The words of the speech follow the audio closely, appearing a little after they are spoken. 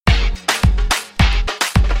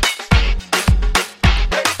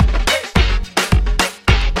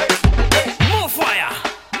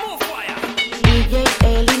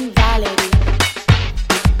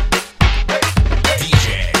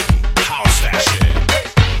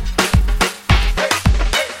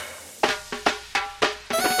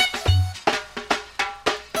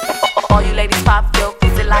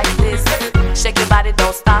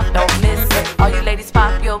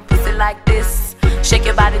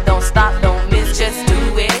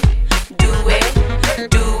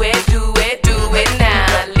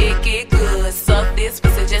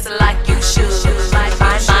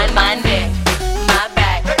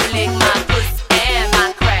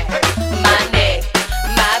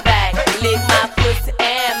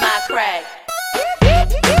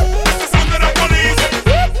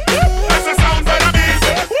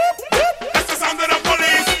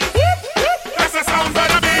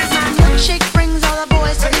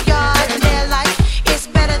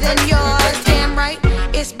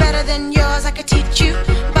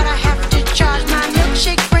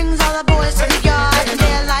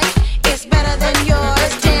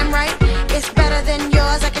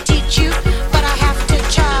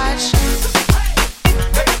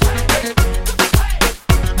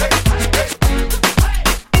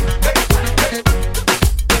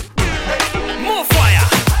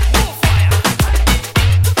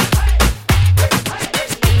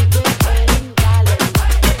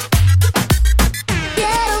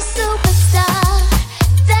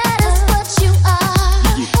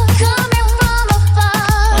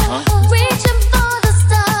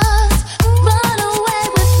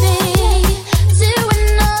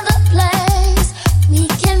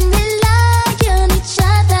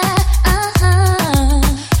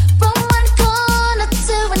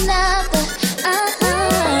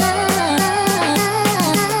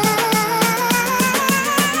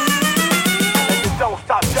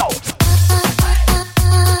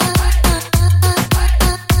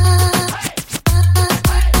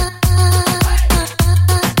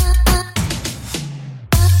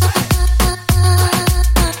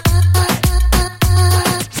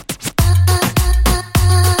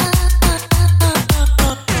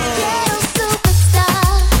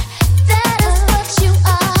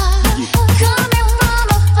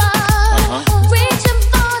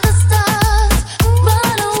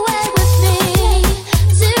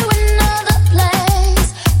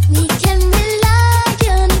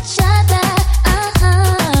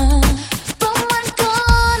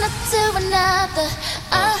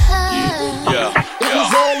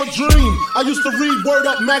I used to read Word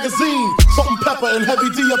Up magazine, Salt and Pepper and Heavy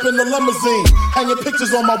D up in the limousine, hanging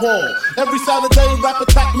pictures on my wall. Every Saturday, rap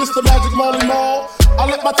attack, Mr. Magic Marley Marl. I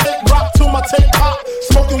let my tape rock till my tape pop,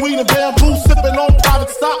 smoking weed and bamboo, sipping on private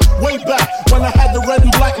stock. Way back when I had the red and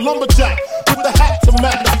black lumberjack with the hat to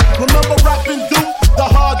match. Remember rapping Duke? The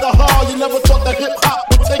hard, you never thought that hip hop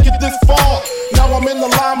would take it this far. Now I'm in the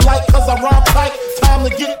limelight cause I rhyme tight. Time to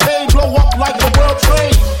get paid, blow up like the world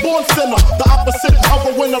trade. Born sinner, the opposite of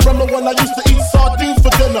a winner. Remember when I used to eat sardines for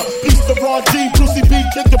dinner? Peace to Ron G, Brucey B,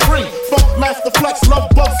 Kid Capri, Funk Master Flex, Love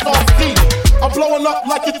Bug, Star Ski. I'm blowing up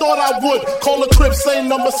like you thought I would. Call a crib, same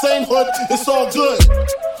number, same hood, it's all good.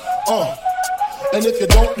 And if you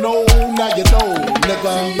don't know, now you know,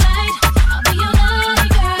 nigga.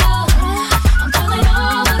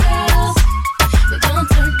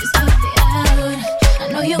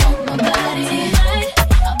 You want my body tonight?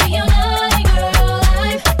 I'll be your night girl.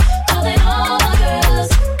 I'm calling all my girls.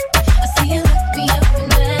 I see you look me up and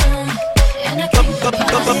down, and I can't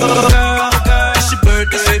Girl, it's your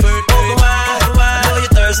birthday. Oh, I know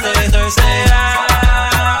you're thirsty.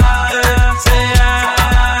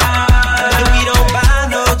 And we don't buy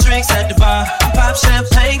no drinks at the bar. We pop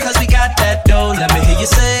champagne cause we got that dough. Let me hear you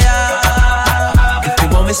say if you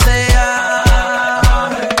want me say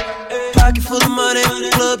Pocket full of money,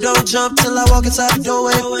 club don't jump till I walk inside the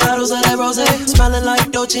doorway. Bottles of that rosé, smelling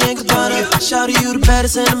like Dolce & Gabbana. Shout to you the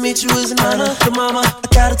baddest, and to meet you is an honor. The mama, I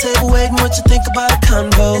got a table waiting. What you think about a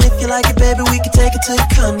convo? And if you like it, baby, we can take it to the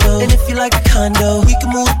condo. And if you like a condo, we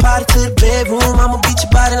can move the party to the bedroom. I'ma beat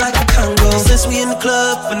your body like a Congo. Since we in the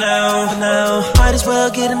club for now, might as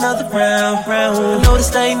well get another round. I know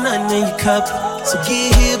this ain't nothing in your cup, so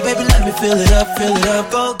get here, baby, let me fill it up.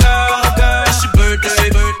 Go girl, it's your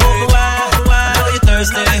birthday. I know you're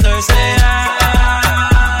thirsty.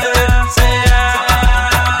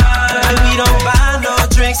 And we don't buy no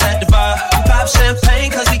drinks at the bar. We pop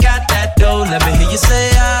champagne cause we got that dough. Let me hear you say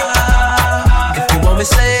if you want me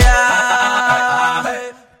say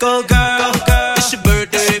Go girl, it's your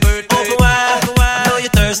birthday. I know you're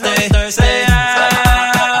thirsty.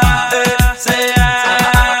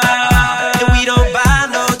 And we don't buy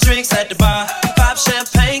no drinks at the bar. We pop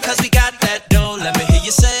champagne cause we got that dough. Let me hear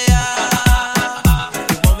you say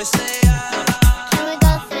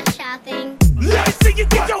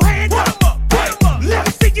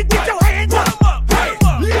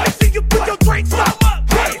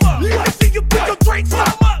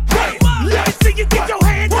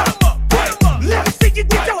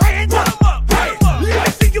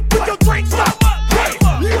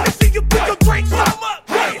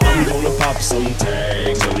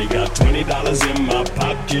in my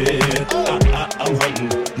pocket. I'm hunting,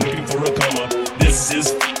 looking for a come up. This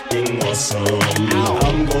is f***ing awesome.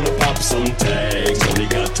 I'm gonna pop some tags. Only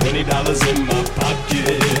got $20 in my pocket. I'm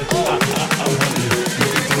hunting, looking for a come up.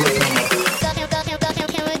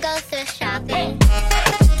 Can we go to shopping?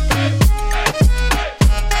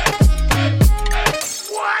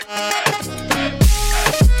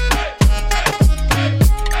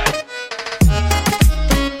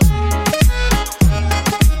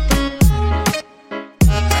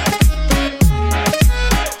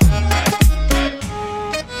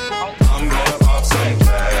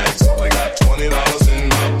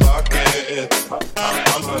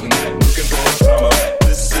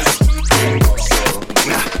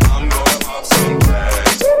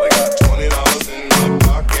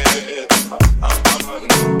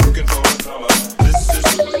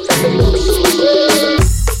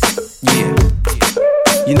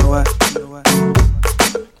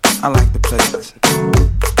 I like the place.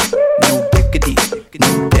 No diggity,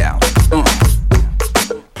 no doubt.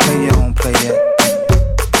 Play on, play that.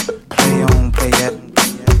 Play on, play that.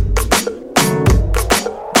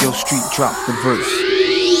 Yo, street drop the verse.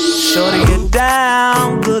 Shorty get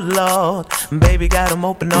down, good lord. Baby got them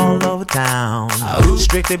open all over town.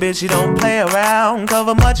 Strictly bitch, you don't play around.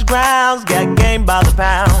 Cover much grounds, got game by the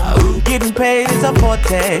pound. Getting paid is a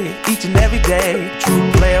forte, each and every day.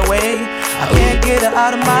 True play away, I can't get her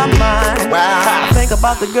out of my mind. I think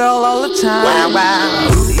about the girl all the time.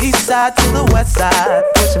 The east side to the west side,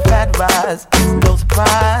 pushing fat rides, it's no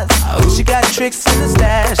surprise. She got tricks in the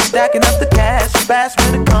stash, stacking up the cash, fast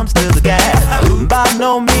when it comes to the gas. By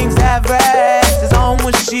no means average, it's on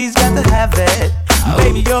when she's got to have it.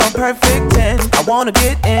 Baby, you're a perfect 10. I wanna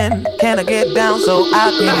get in, can I get down so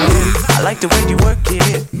I can win? I like the way you work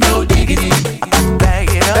it, no diggity. Bag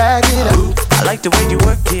it up, bag it up. I like the way you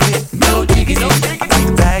work it, no diggity.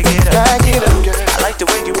 Bag it up, bag it up. I like the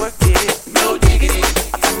way you work it, no diggity.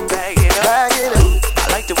 Bag it up, bag it up. I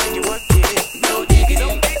like the way you work it, no diggity.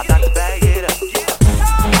 Not to bag it up.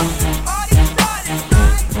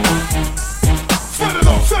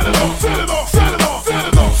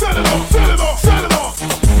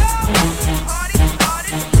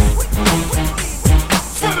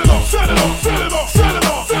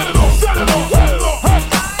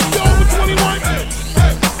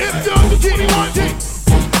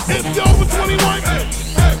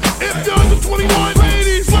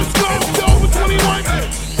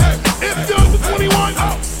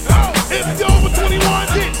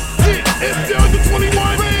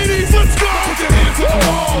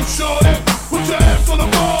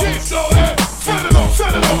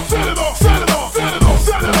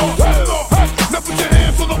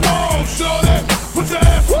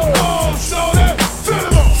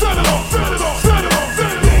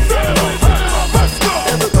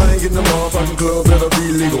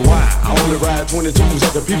 ride 22s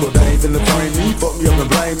at the people, they ain't finna frame me. Fuck me up and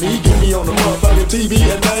blame me. Get me on the motherfucking TV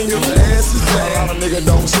and name me. The ass is fat. A lot of niggas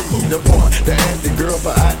don't see the point. They ask the girl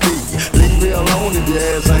for ID. Leave me alone if your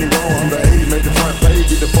ass ain't gone. I'm the 80, make the front page,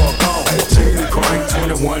 get the fuck on. 18 to crank,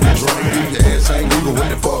 21 to drink. If your ass ain't legal, what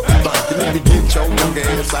the fuck you think? You need to get your young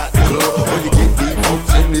ass out the club. Or you get these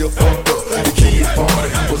folks in there fucked up. The kids party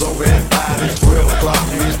was over at 5 and 12 o'clock.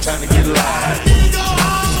 And it's time to get live.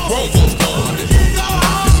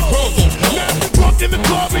 In the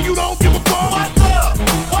club and you don't give a fuck. What's up?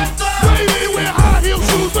 What's up? Baby, wear high heel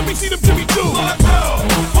shoes. Let me see them Jimmy Choo. What's up?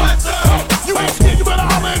 What's up? You ain't scared, you better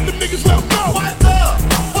holler at them niggas. Let them know. What's up?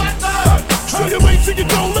 What's up? Show your weight till you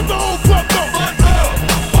don't let the whole club know. What's up?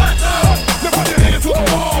 What's up? Now put your hands on the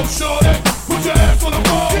wall, show that. Put your ass on the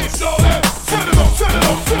wall, show that. Set it off, set it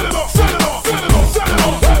off, set it off, set it off, set it off, set it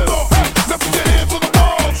off, set it off. Now put your hands on the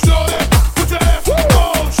wall, show that. Put your ass on the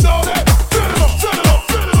wall, show that. Set it off, set it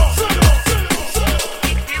off, set it off, set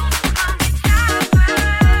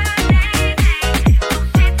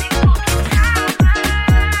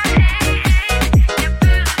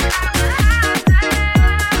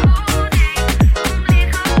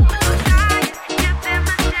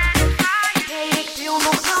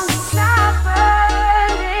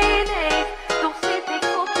it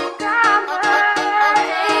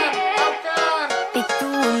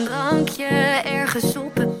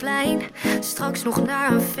off. Straks nog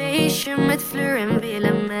naar een feestje met Fleur en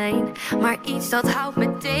Willemijn. Maar iets dat houdt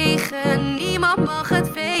me tegen, niemand mag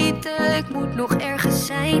het weten. Ik moet nog ergens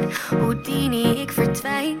zijn, Houdini, ik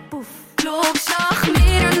verdwijn. Poef. Klokslag,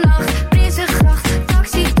 middernacht, Prinsengracht,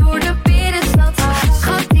 taxi door de binnenstad.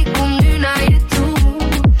 Schat, ik kom nu naar je toe.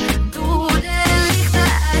 Doe de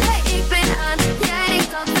lichten uit, ik ben aan. Jij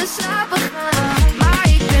denkt dat we slapen gaan, maar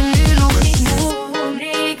ik ben nu nog niet moe.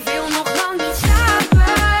 Nee, ik wil nog lang niet slapen.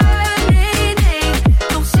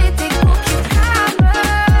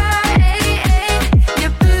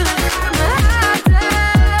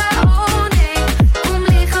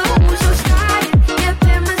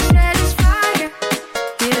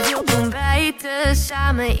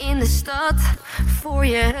 Samen in de stad, voor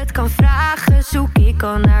je het kan vragen, zoek ik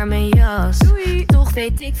al naar mijn jas. Doei. Toch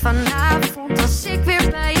weet ik vanavond, als ik weer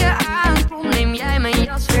bij je aankom, neem jij mijn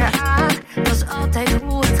jas weer aan. Dat is altijd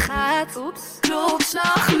hoe het gaat. Oeps.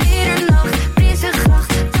 Klokslag, middernacht,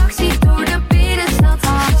 Prinsengracht, taxi door de binnenstad.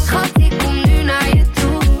 Schat, ik kom nu naar je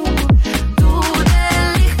toe. Doe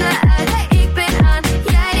de lichten uit, ik ben aan.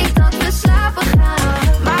 Jij denkt dat we slapen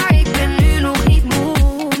gaan, maar ik ben nu nog niet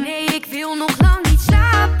moe. Nee, ik wil nog lang niet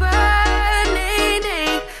slapen. Nee,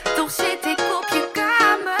 nee, toch zit ik op je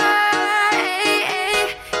kamer. Hey,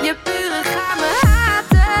 hey, je buren gaan me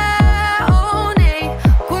haten. Oh nee,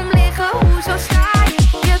 kom liggen, hoezo sta je?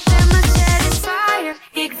 Je bent mijn satisfier.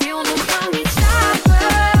 Ik wil nog lang niet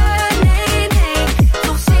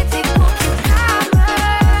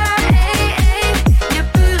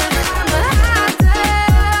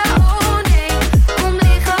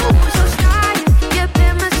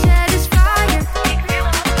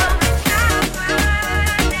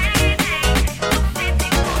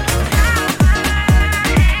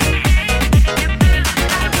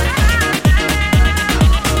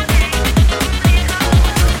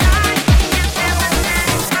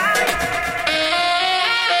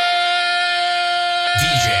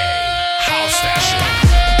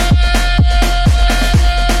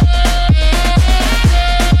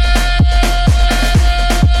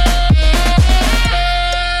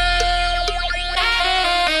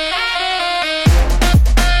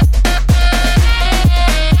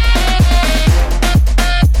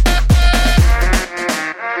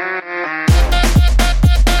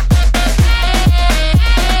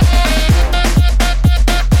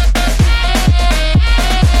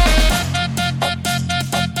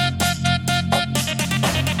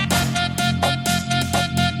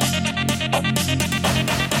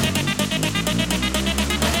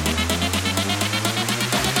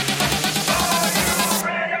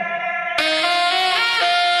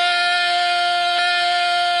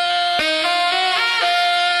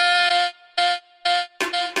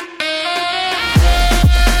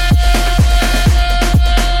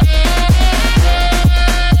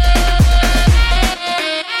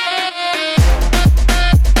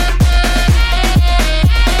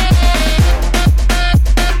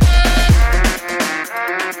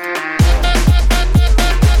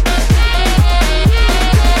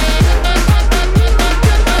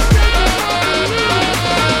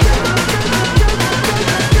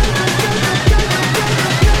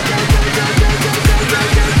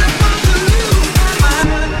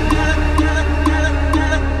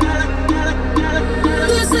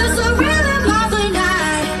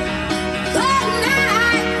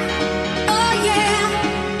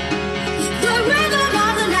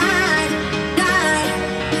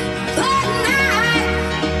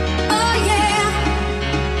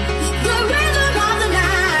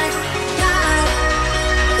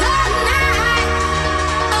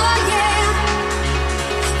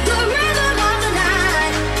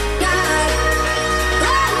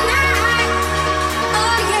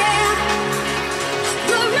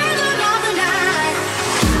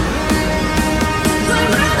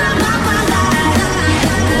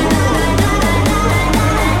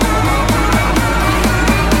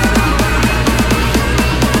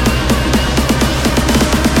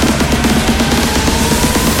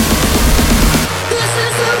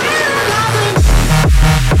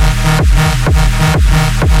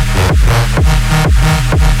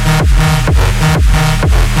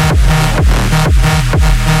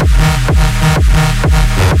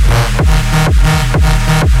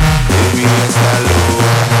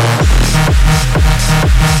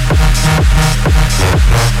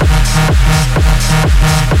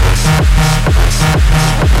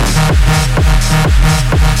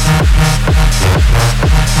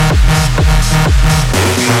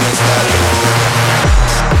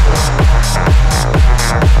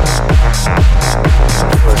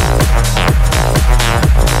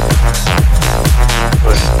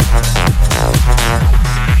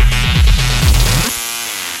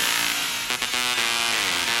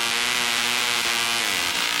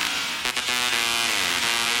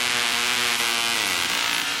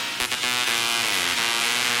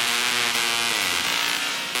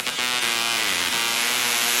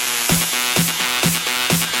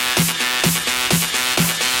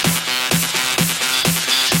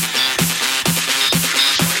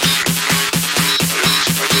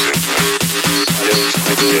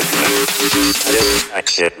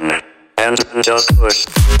Satisfaction. And just push.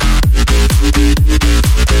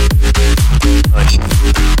 Push.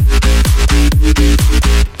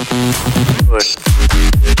 Push. Push.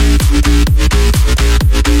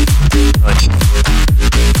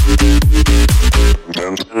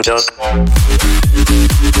 And just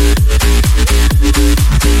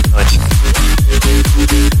touch.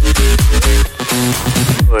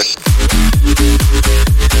 Push.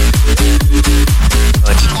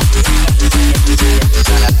 Touch.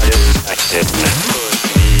 Satisfaction.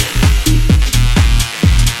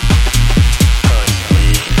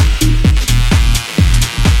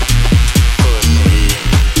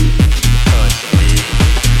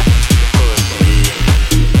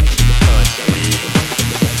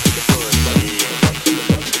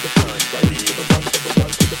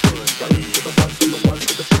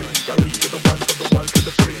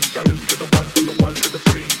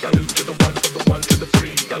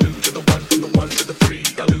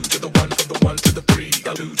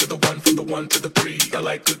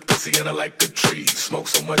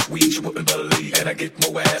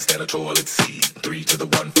 Toilet seat. 3 to the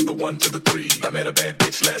 1 from the 1 to the 3. I met a bad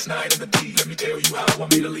bitch last night in the D. Let me tell you how I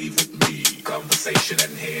made her leave with me. Conversation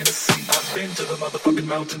and Hennessy. I've been to the motherfucking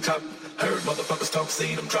mountaintop. Heard motherfuckers talk,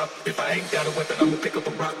 seen them drop. If I ain't got a weapon, I'ma pick up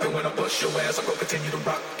a rock. And when I bust your ass, I'm gonna continue to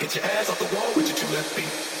rock. Get your ass off the wall with your 2 left feet.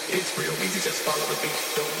 It's real easy, just follow the beat.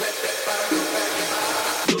 Don't let that fire go back in my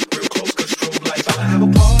eye. Look real close, cause strobe lights. I'll have a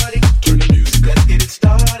party. Turn the music, let's get it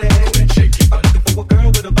started. Go and shake it. I'm looking for a girl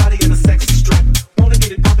with a body and a sexy strut. Wanna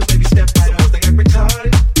get it poppin', baby, step right up. They act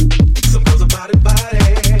retarded. Some girls are body.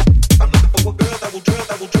 I'm looking for a girl that will drill,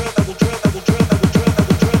 that will drill, that will drill, that will drill, that will drill, that will drill, that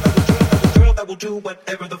will drill, that will drill, that will do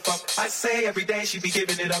whatever the fuck I say. Every day she be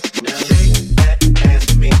giving it up. Now shake that ass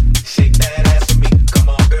for me, shake that ass for me. Come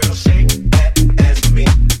on, girl, shake that ass for me,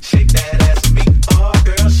 shake that ass for me. Oh,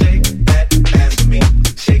 girl, shake that ass for me,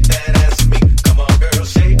 shake that ass for me. Come on, girl,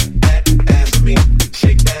 shake that ass for me,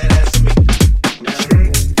 shake that ass for me. Now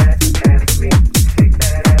shake that ass for me, shake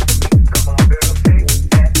that ass for me. Come on, girl, shake that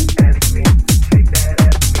ass for me, shake that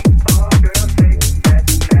ass for me. Oh, girl, shake that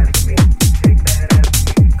ass for me, shake that ass for me.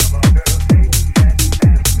 Come on, girl, shake that ass for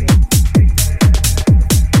me, shake that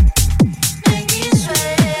ass for me. Make me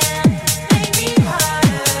sweat, make me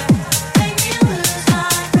harder, make me lose my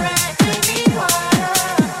breath, make me water,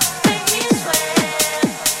 make me sweat,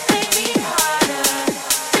 make me harder,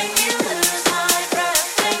 make me lose my breath,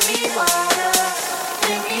 make me water,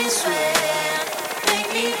 make me sweat, make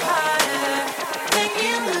me harder, make me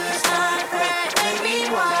lose my breath, make me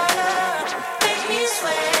water, make me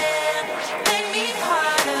sweat, make me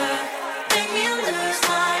harder, make me lose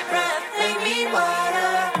my breath, make me water.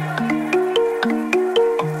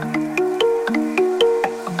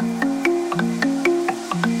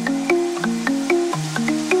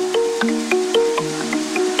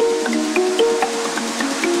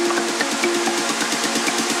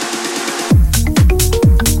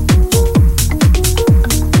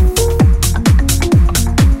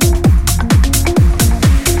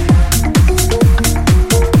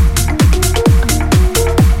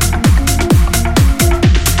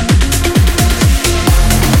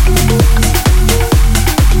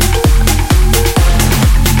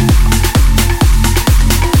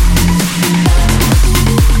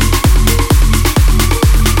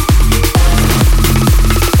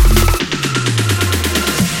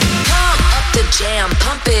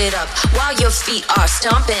 Pump it up while your feet are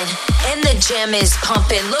stomping and the jam is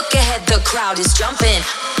pumping. Look ahead, the crowd is jumping.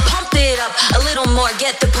 Pump it up a little more,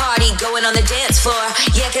 get the party going on the dance floor.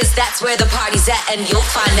 Yeah, cause that's where the party's at, and you'll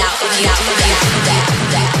find out if you do that.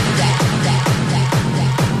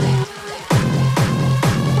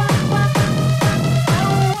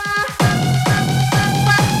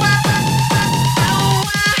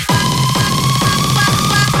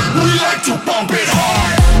 We like to bump it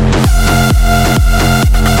hard.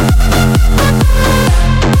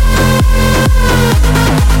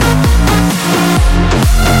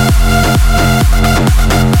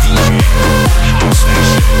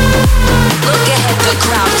 Look ahead, the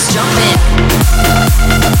crowd is jumping.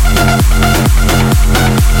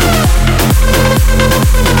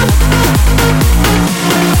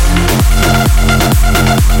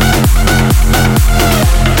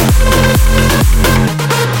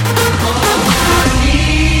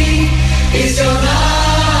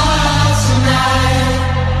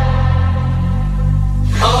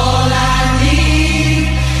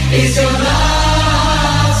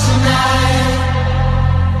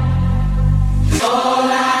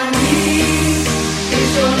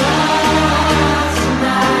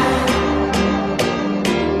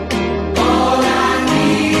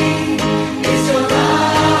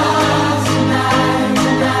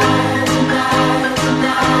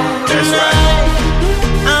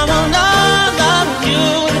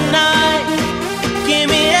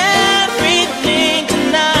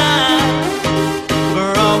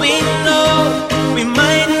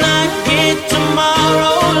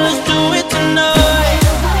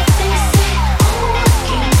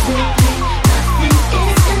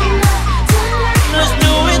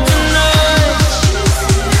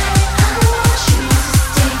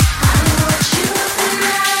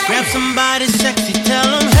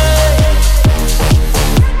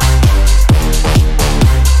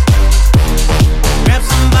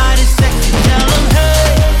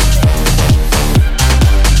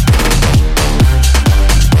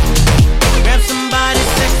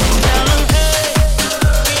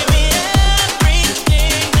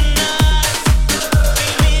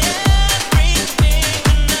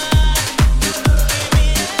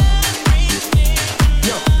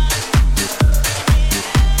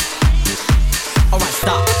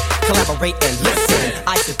 moderate and listen.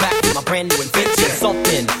 I sit back with my brand new invention.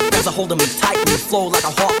 Something grabs a hold of me tightly, flow like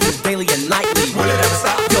a harpoon daily and nightly. Will it ever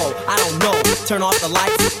stop? Yo, I don't know. Turn off the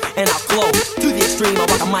lights and I'll glow. To the extreme, I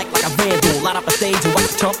rock a mic like a vandal. Light up a stage and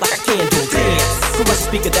wax a chump like a candle. Dance. Crush a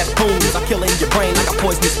speaker that booms. I'm killing your brain like a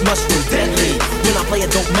poisonous mushroom. Deadly. When I play a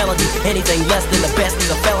dope melody, anything less than the best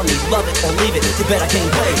is a felony. Love it or leave it. You better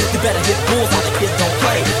can't play. You better hit bulls how the kids don't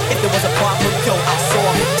play. If there was a problem, yo, I'll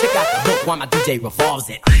solve it. Check out the book while my DJ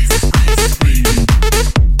revolves it.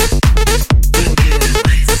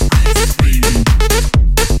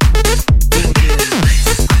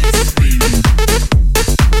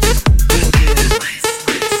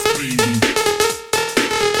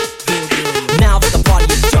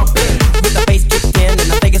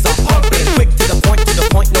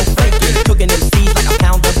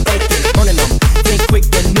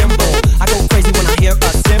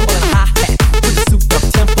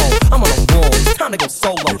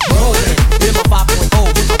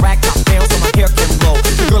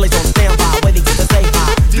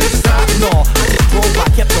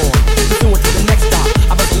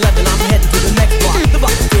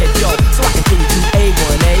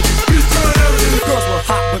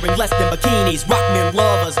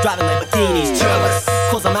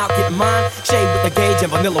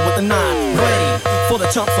 Vanilla with the 9, ready for the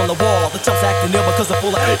chumps on the wall. The chumps acting ill because they're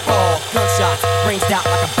full of 8-ball. Gunshots ranged out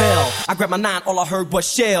like a bell. I grabbed my 9, all I heard was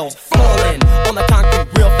shells falling on the concrete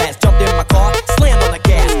real fast. Jumped in my car, slammed on the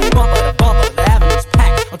gas. Bumper to bumper, the avenue's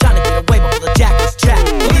packed. I'm trying to get away before the jack is trapped.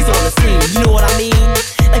 Police on the scene, you know what I mean?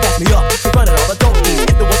 They got me up, they running all the dope means.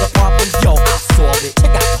 If there was a problem, yo, I'll solve it.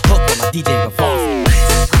 Check out the hook when my DJ revolves it.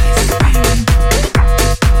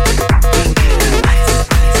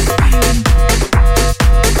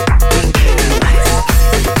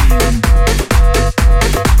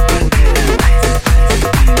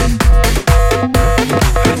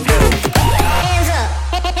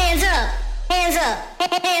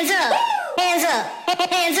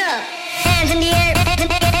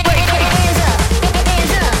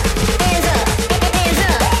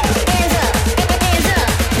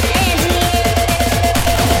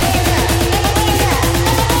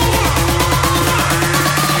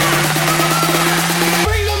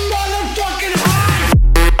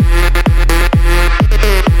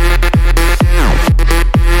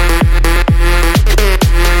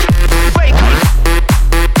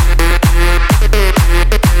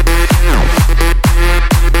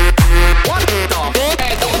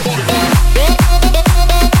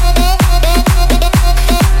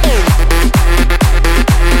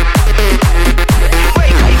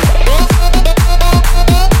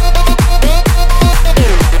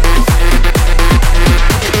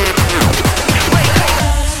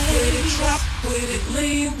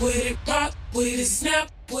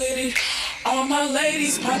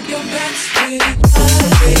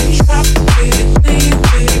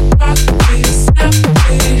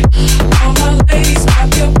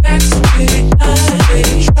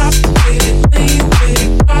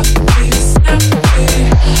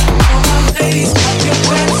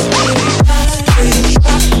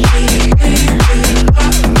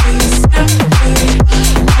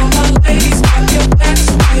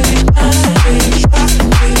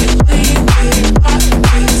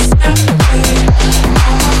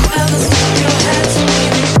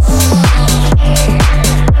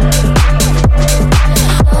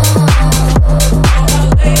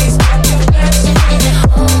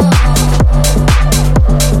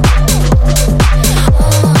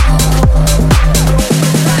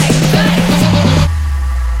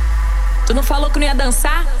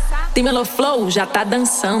 Dímelo Flow, já tá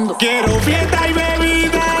dançando. Quiero fiesta y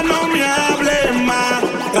bebida, no me hable más.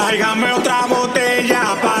 Tráigame otra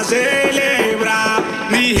botella pa' celebrar.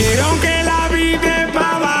 Dijeron que la vida es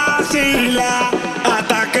pa' vacilar.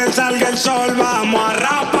 Hasta que salga el sol vamos a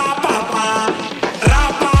rapa pa pa.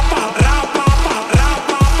 Rapa pa, rapa pa,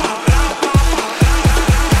 rapa pa, rapa pa.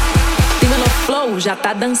 Dímelo Flow, já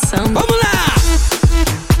tá dançando. Vamos lá!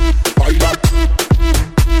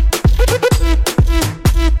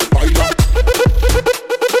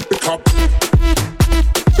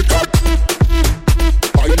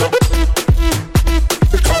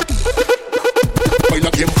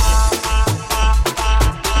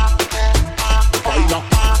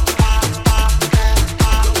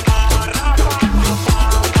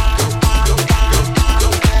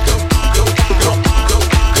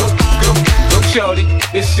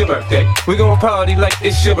 your birthday. We gon' party like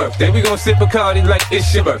it's your birthday. We gon' sip Bacardi like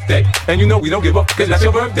it's your birthday. And you know we don't give up, cause that's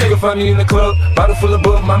your birthday. You can find me in the club, bottle full of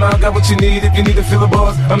bug. Mama, I got what you need if you need to fill a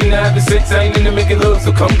buzz. I'm in the having sex, I ain't in the making love.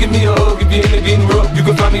 So come give me a hug if you're in the getting rough. You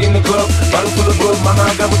can find me in the club, bottle full of bug. Mama,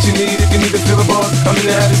 I got what you need if you need to fill a buzz. I'm in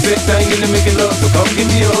the having sex, I ain't in the making love. So come give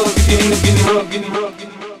me a hug if you're in the getting rough, getting rough, getting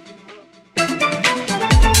rough.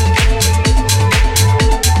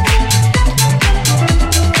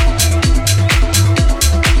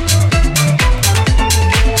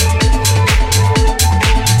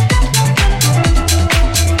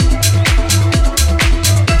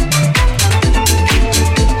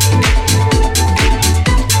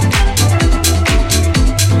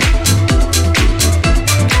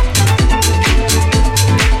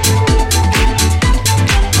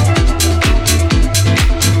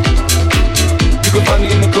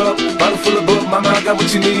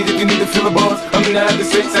 What you need if you need to fill a buzz. I'm in the having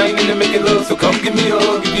sex, I ain't in the making love. So come give me a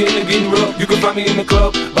hug if you're in the getting rough. You can find me in the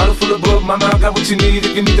club, bottle full of bug. Mama, I got what you need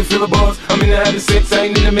if you need to fill a buzz. I'm in the having sex, I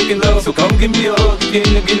ain't in the making love. So come give me a hug if you're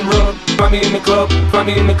in the getting rough. Find me in the club, find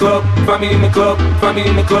me in the club, find me in the club, find me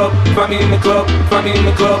in the club, find me in the club, find me in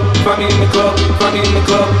the club, find me in the club, find me in the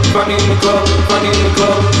club, find me in the club, find me in the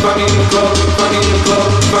club, find me in the club, find me in the club,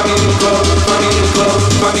 find me in the club, find me in the club,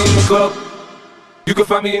 find me in the club. You can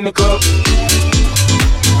find me in the club.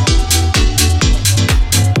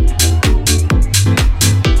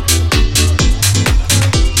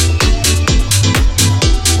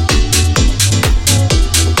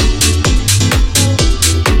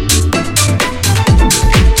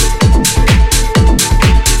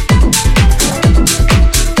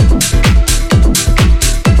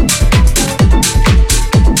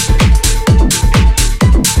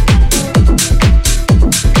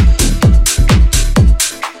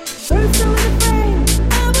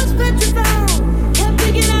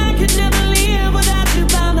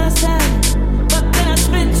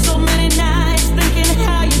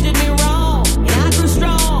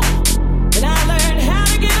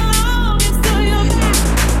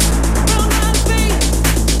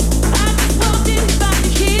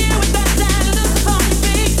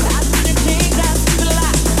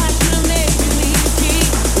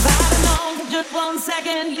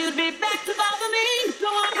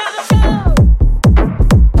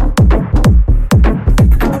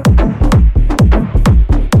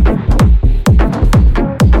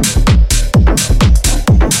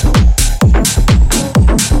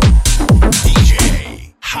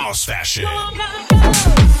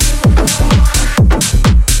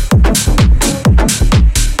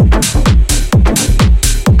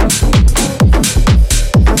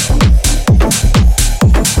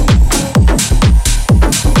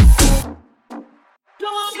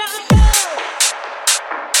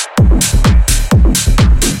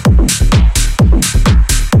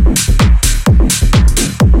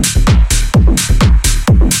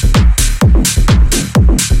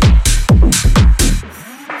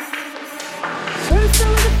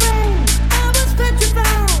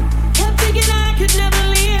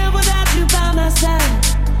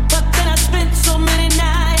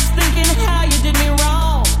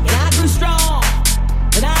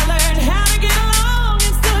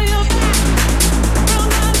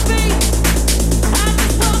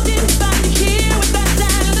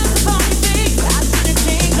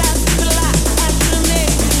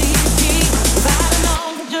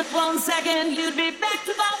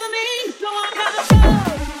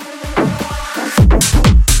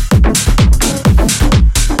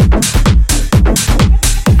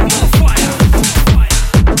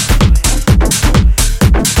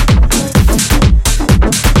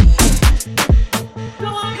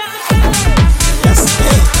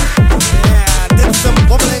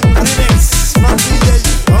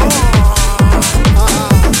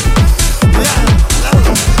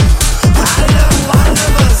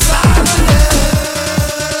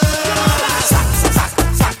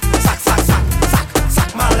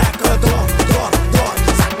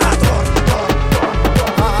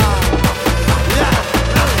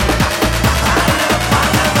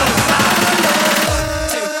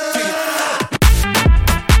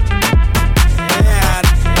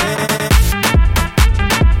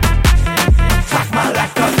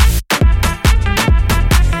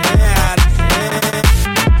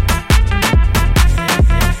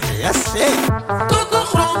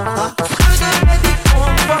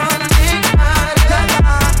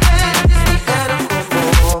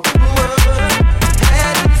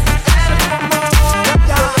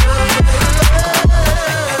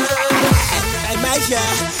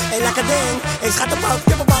 Hey schat, de bout,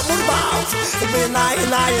 kippenbal, moederbal. Ik wil je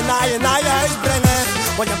naar je huis brengen.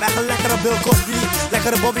 Want je bent een lekkere Bill Cosby,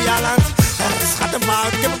 lekkere Bobby Aland. Schattenbout,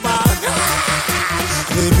 kippenbout.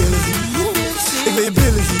 Ik wil je billen zien. Ik wil je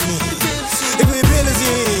billen zien. Ik wil je billen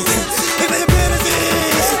zien. Ik wil je billen zien.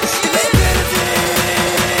 Ik wil je billen zien.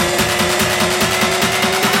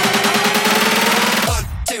 1,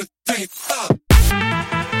 2, 3, 4.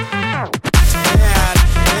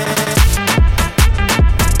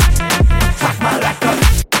 Zeg maar lekker.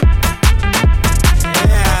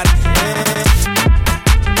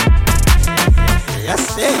 Yes,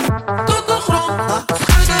 hey. Tot de grond.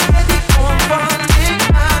 Schudden met die kom van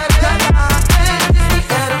ik naar de laag. Het is niet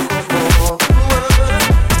erg om het is niet erg om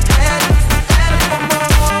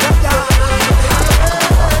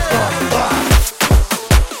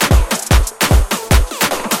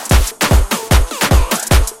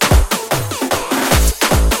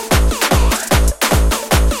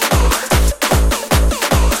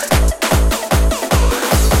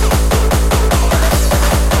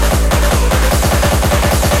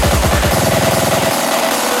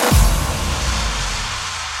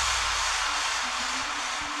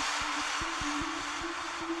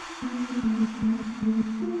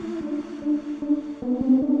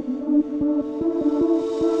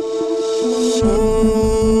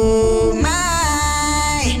Oh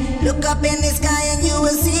my, look up in the sky and you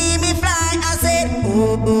will see me fly. I said,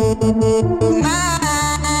 oh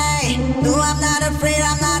my, no, I'm not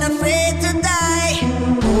afraid to die.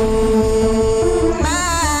 Oh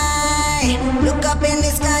my, look up in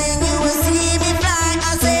the sky and you will see me fly.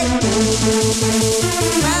 I said, oh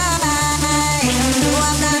my, no,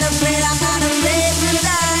 I'm not afraid to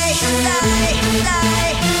die. Die, die, die, die.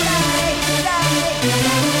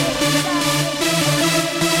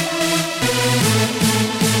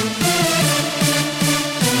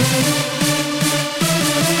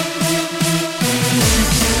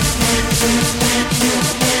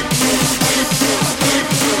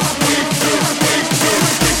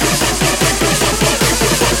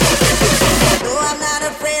 No, I'm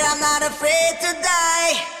not afraid to die.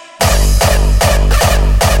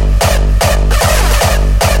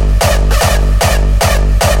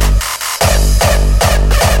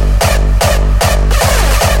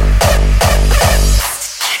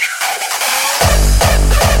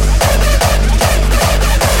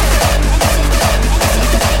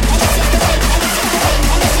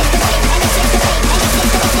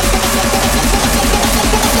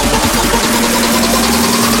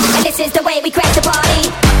 This is the way we crack the party.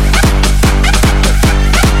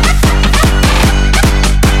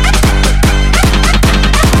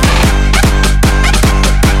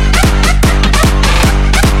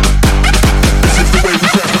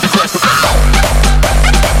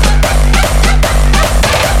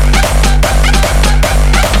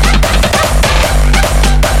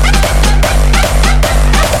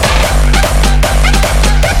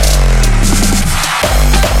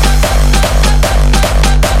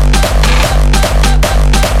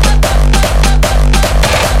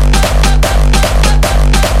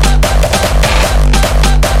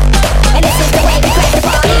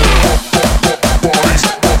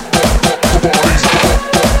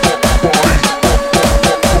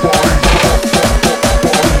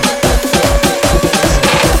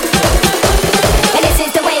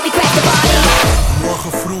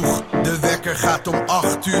 Morgen vroeg, de wekker gaat om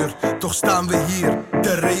 8 uur. Toch staan we hier,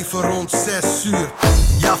 te reven rond 6 uur.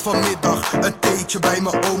 Ja, vanmiddag een theetje bij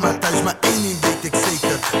mijn oma thuis. Maar één ding weet ik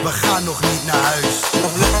zeker, we gaan nog niet naar huis.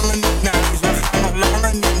 Nog langer niet naar huis, we gaan nog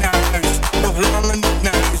langer niet naar huis. Nog langer niet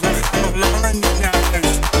naar huis, we gaan nog langer niet naar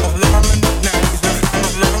huis. Nog langer niet naar huis, we gaan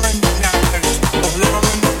nog langer niet naar huis. Nog langer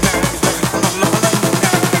niet naar huis, we gaan nog langer niet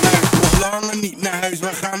naar huis. Nog langer niet naar huis, we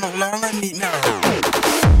gaan nog langer niet naar huis.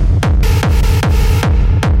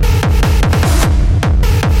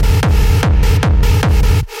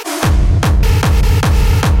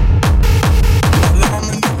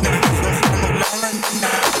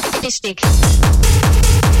 Stick.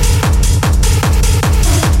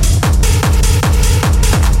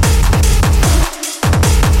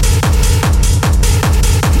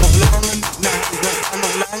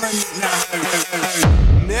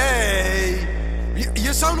 Nee,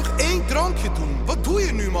 je zou nog 1 drankje doen. Wat doe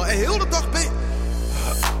je nu, man? En heel de dag ben je...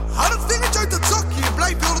 Haal het vingertje uit dat zakje. Je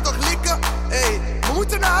blijft heel de dag likken. Hé, we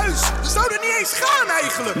moeten naar huis. We zouden niet eens gaan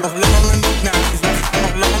eigenlijk. Nog langer niet naar huis. We gaan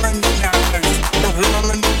nog langer niet naar huis. Nog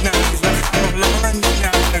langer niet naar huis. We gaan nog langer niet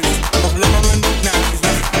naar huis. Nog langer niet naar huis.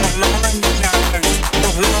 We gaan nog langer niet naar huis.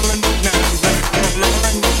 Nog langer niet naar huis. We gaan nog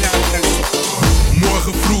langer niet naar huis.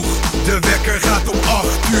 Morgen vroeg, de wekker gaat om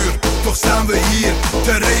 8 uur. Toch staan we hier,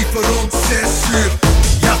 te reven rond 6 uur.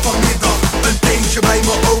 Ja, vanmiddag een teentje bij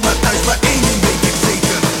mijn oma thuis. Maar één ding weet ik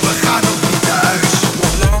zeker, we gaan nog niet naar huis.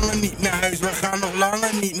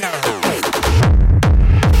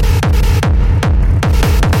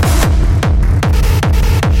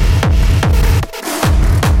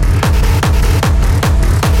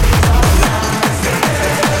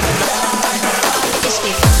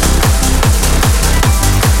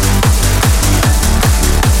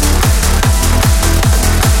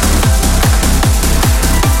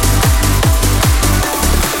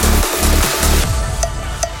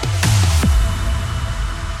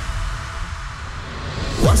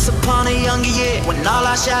 Once upon a younger year, when all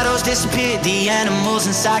our shadows disappeared, the animals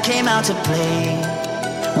inside came out to play.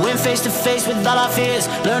 Went face to face with all our fears,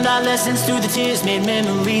 learned our lessons through the tears, made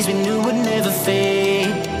memories we knew would never fade.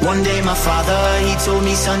 One day my father, he told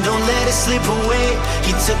me, son, don't let it slip away.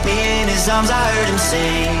 He took me in his arms, I heard him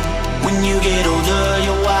say, when you get older,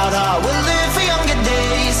 your wild heart will live for younger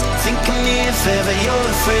days. Think of me if ever you're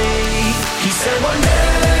afraid. He said one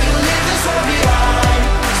day you'll leave this world behind,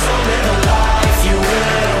 so live a life you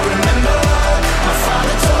will remember. My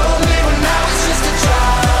father told me when I was just a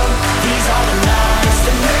child, these are the nights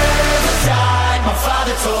that never died. My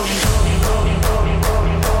father told me.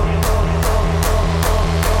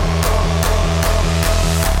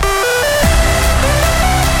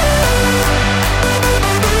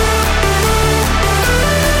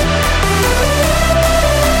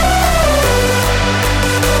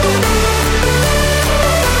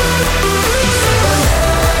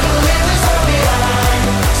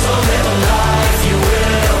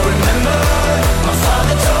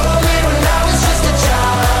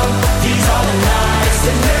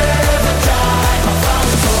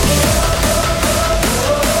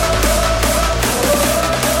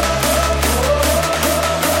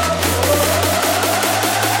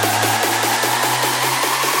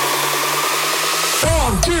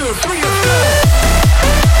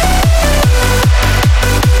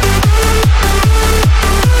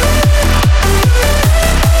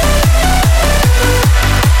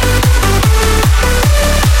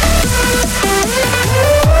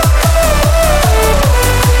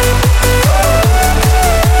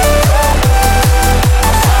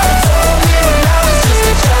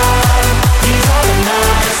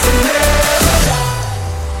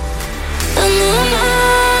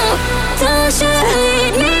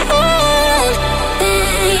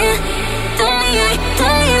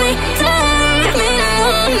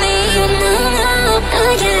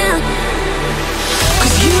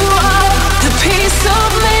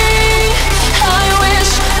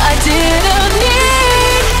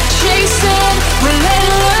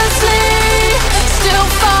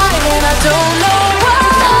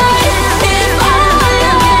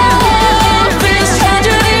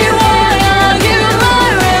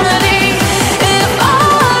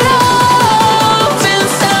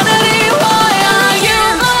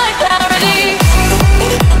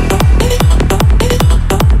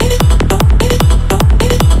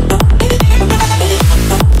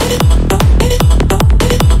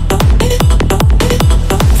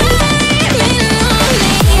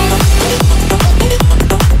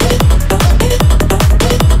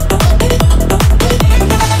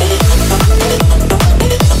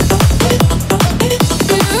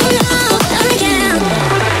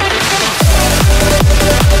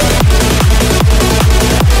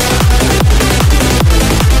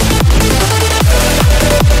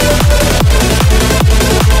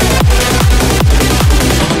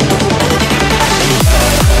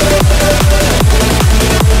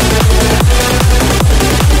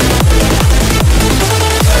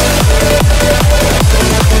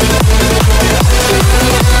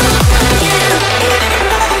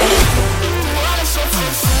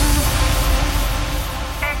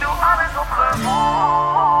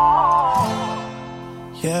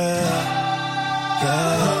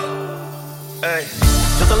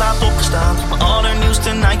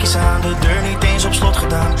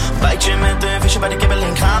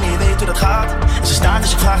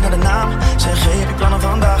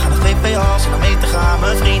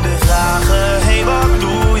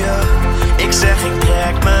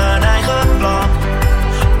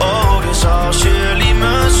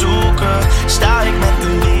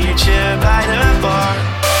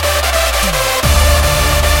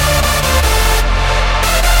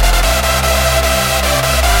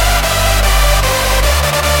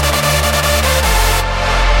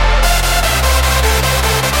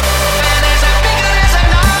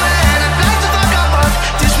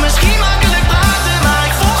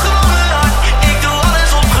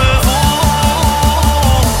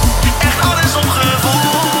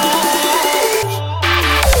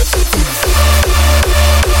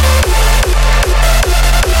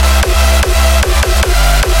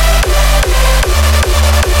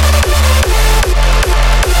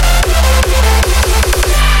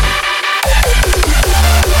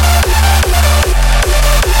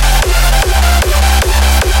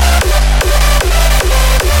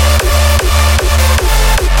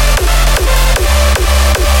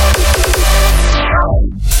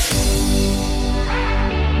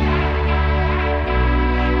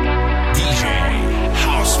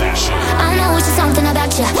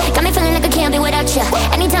 Got me feeling like I can't be without you.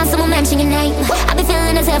 Anytime someone mention your name, I be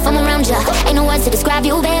feeling myself, I'm around you. Ain't no words to describe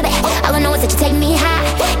you, baby. All I know is that you take me high.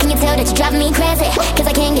 Can you tell that you drive me crazy? Cause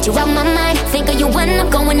I can't get you out my mind. Think of you when I'm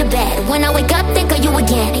going to bed. When I wake up, think of you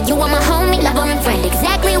again. You are my homie, lover and friend.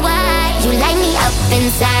 Exactly why you light me up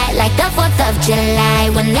inside like the 4th of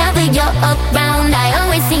July. Whenever you're around, I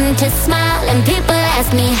always seem to smile. And people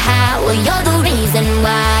ask me how. Well, you're the reason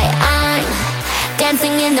why I'm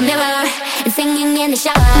dancing in the mirror and singing in the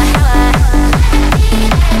shower.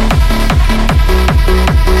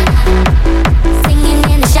 Singing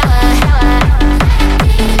in the shower.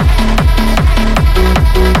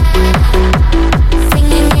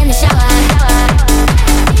 Singing in the shower.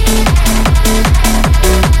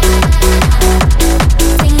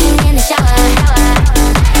 Singing in the shower.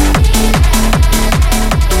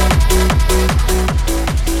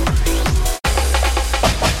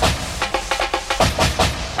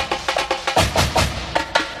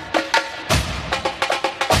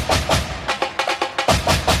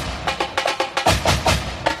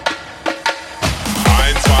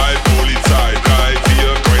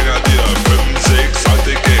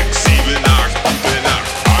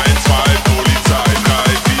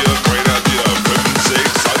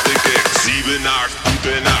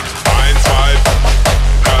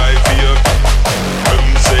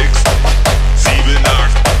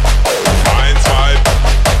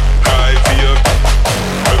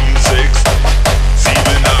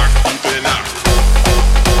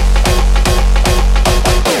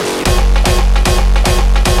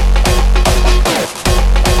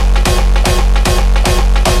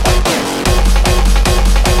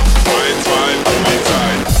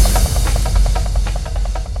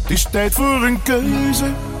 Tijd voor een keuze,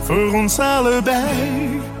 voor ons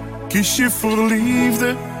allebei. Kies je voor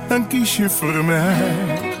liefde, dan kies je voor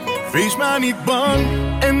mij. Wees maar niet bang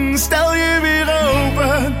en stel je weer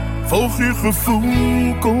open. Volg je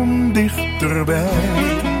gevoel, kom dichterbij.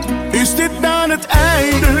 Is dit dan het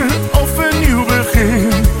einde of een nieuw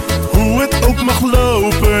begin? Hoe het ook mag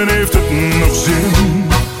lopen, heeft het nog zin?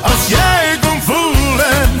 Als jij kon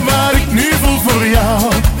voelen wat ik nu voel voor jou.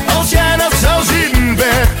 Als jij dat zou zien,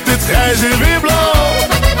 werd het grijze weer blauw.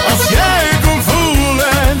 Als jij kon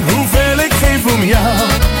voelen hoeveel ik geef om jou,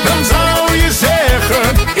 dan zou je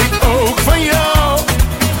zeggen, ik ook van jou.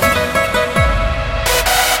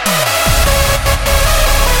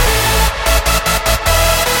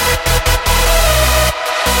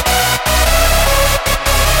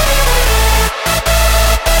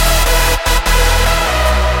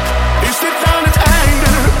 Is dit dan het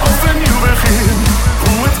einde of een nieuw begin?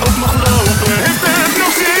 Hoe het ook mag lopen, heeft het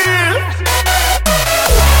nog zin?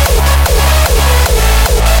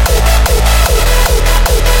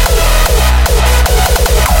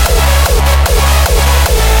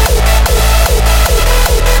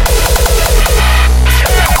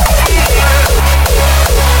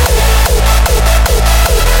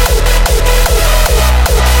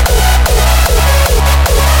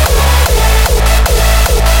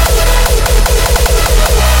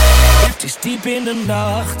 Diep in de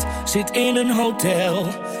nacht, zit in een hotel.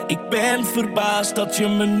 Ik ben verbaasd dat je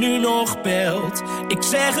me nu nog belt. Ik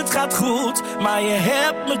zeg het gaat goed, maar je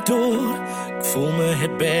hebt me door. Ik voel me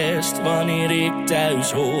het best wanneer ik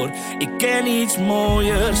thuis hoor. Ik ken iets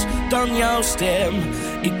mooiers dan jouw stem.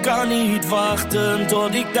 Ik kan niet wachten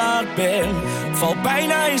tot ik daar ben. Val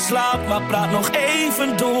bijna in slaap, maar praat nog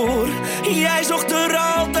even door. Jij zorgt er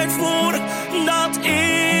altijd voor dat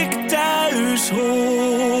ik thuis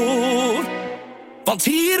hoor. Want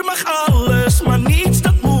hier mag alles, maar niets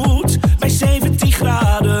dat moet. Bij 17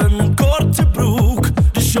 graden, een korte broek.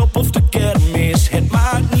 De shop of de kermis, het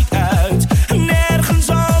maakt niet uit. Nergens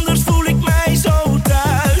anders voel ik mij zo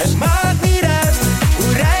thuis. Het maakt niet uit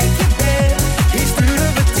hoe rijk je bent. Hier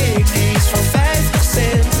sturen we tikkies van 50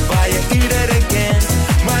 cent. Waar je iedereen kent,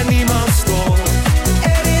 maar niemand stoort.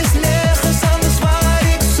 Er is nergens anders waar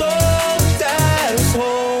ik zo thuis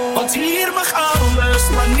hoor. Want hier mag alles,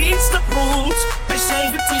 maar niets dat moet.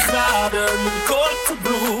 17 graden, een korte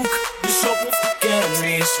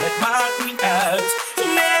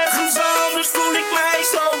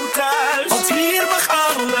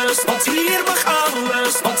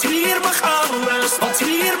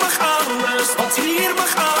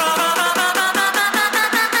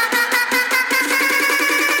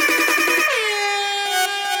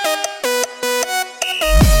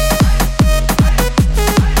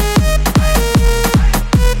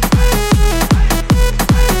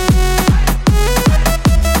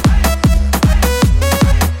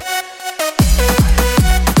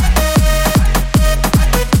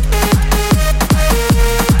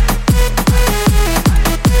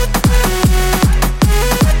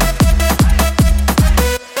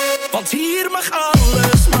Hier mag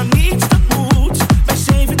alles, maar niets dat moet. Bij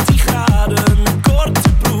 17 graden, een korte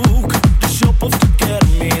broek. De shop of de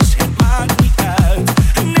kermis, het maakt niet uit.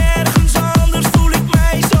 Nergens anders voel ik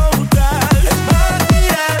mij zo thuis. Het maakt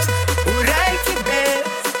niet uit hoe rijk je bent.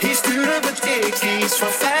 Hier sturen we tikkies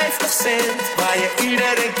van 50 cent. Waar je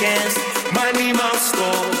iedereen kent, maar niemand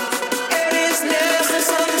stopt. Er is nergens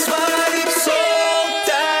anders waar ik zo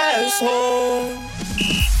thuis hoor.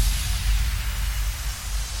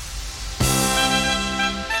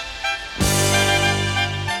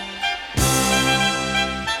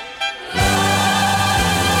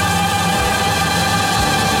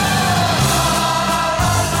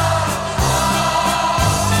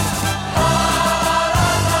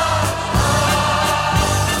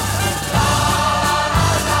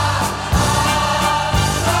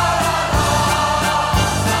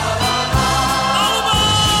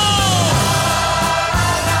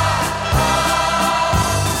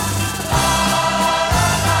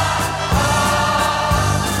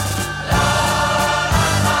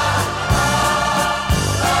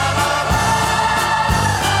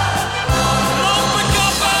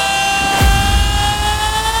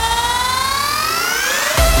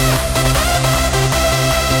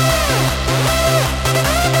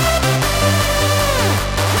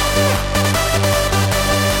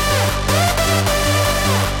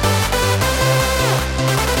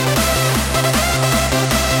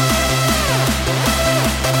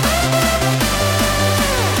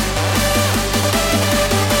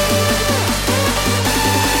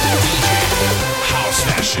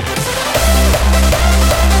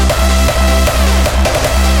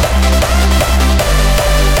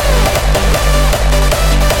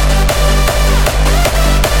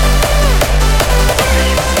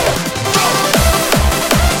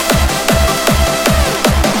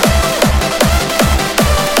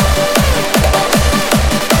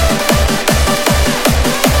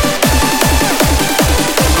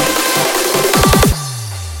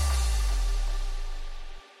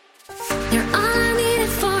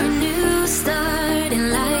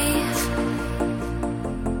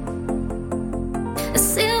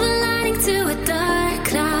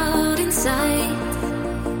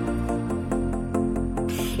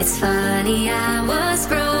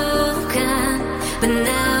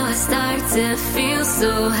 to feel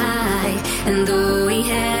so high. And though we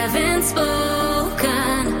haven't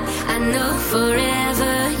spoken, I know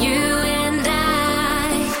forever you and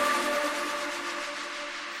I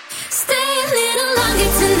stay a little longer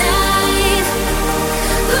tonight.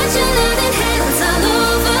 Put your loving hands all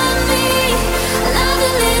over me. Love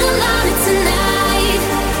a little longer tonight.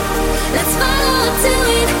 Let's follow up to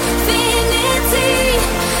infinity.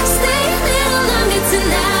 Stay a little longer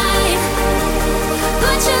tonight.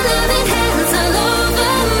 Put your loving hands all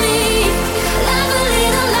over me. Love a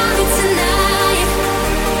little longer tonight.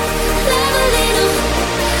 Love a little.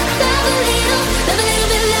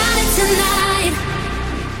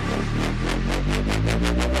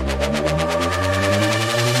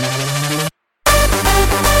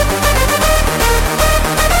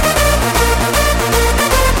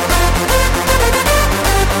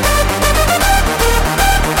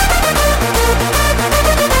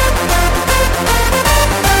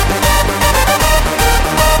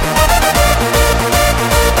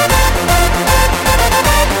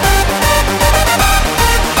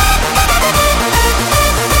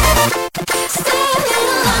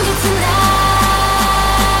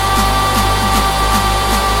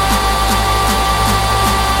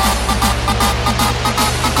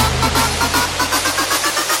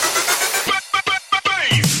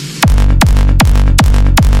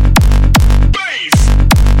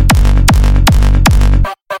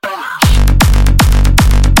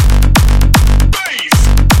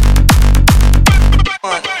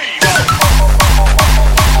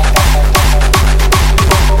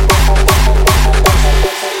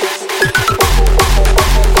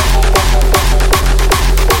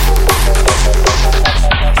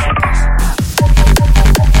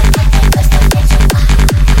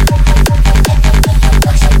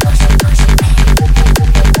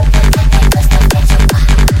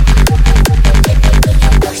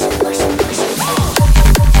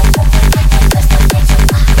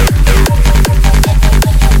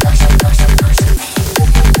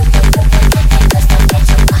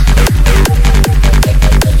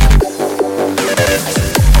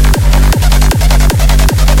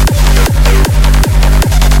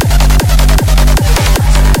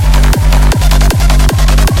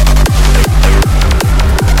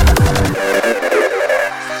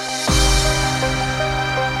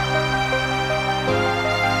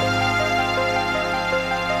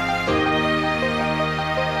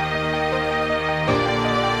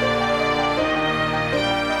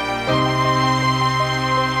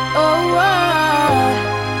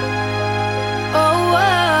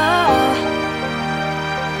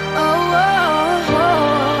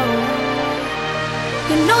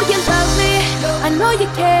 you love me, I know you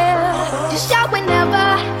care. Just shout whenever,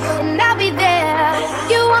 and I'll be there.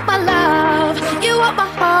 You want my love, you want my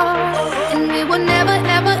heart, and we will never,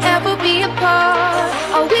 ever, ever be apart.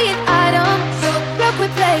 Are we an item? Look,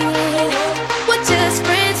 we're playing. We're just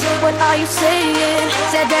friends, what are you saying?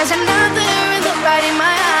 Said there's another look right in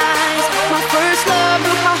my eyes. My first love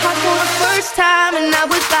broke my heart for the first time, and I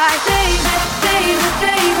was like, baby, baby,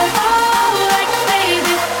 baby, oh, like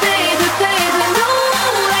baby, baby, baby, no,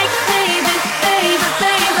 like baby, baby,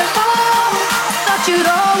 baby, oh, thought you'd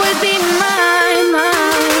always be mine,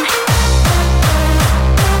 mine.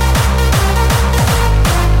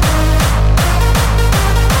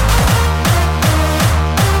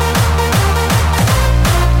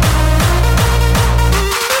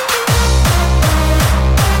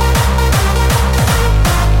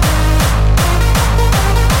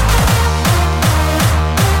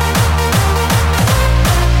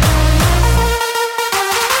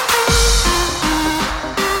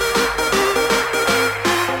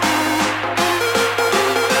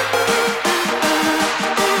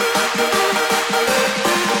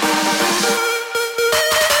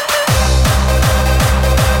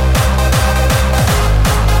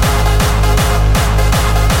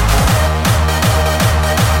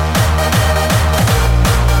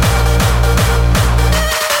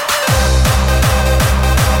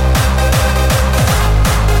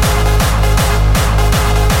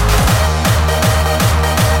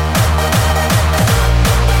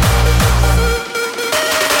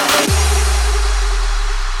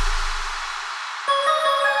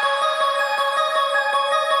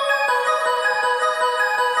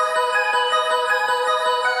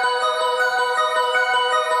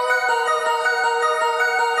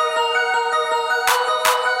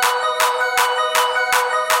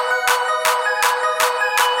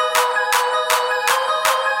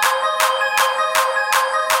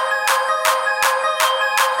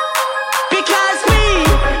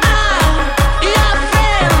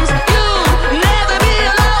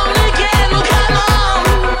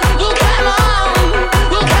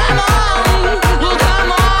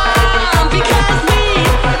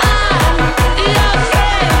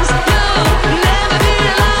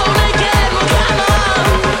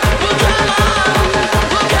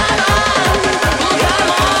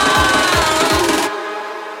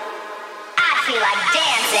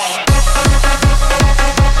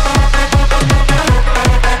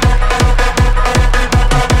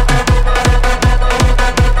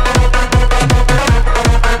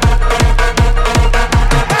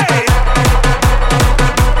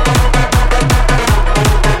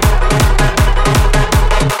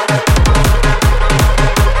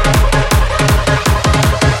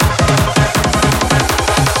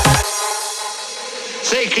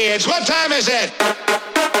 What time is it?